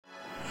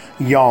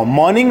Your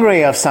Morning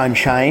Ray of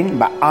Sunshine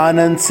by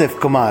Anand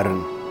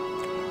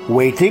Sivkumaran.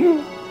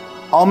 Waiting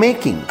or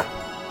making?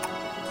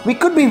 We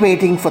could be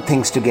waiting for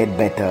things to get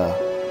better,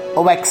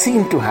 a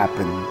vaccine to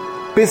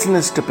happen,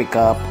 business to pick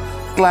up,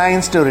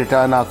 clients to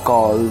return our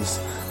calls,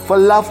 for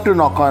love to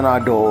knock on our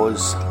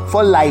doors,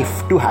 for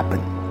life to happen.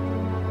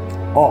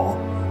 Or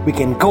we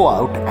can go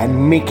out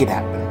and make it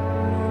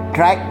happen.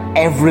 Try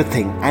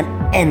everything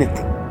and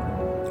anything.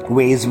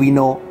 Ways we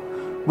know,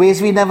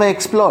 ways we never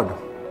explored.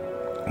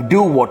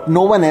 Do what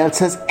no one else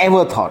has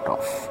ever thought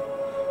of.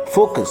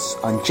 Focus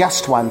on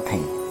just one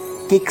thing,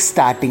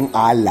 kick-starting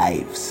our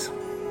lives.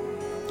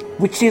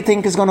 Which do you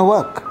think is going to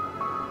work?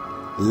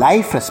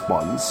 Life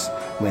responds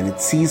when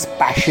it sees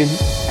passion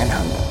and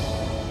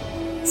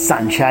hunger.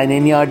 Sunshine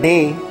in your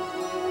day.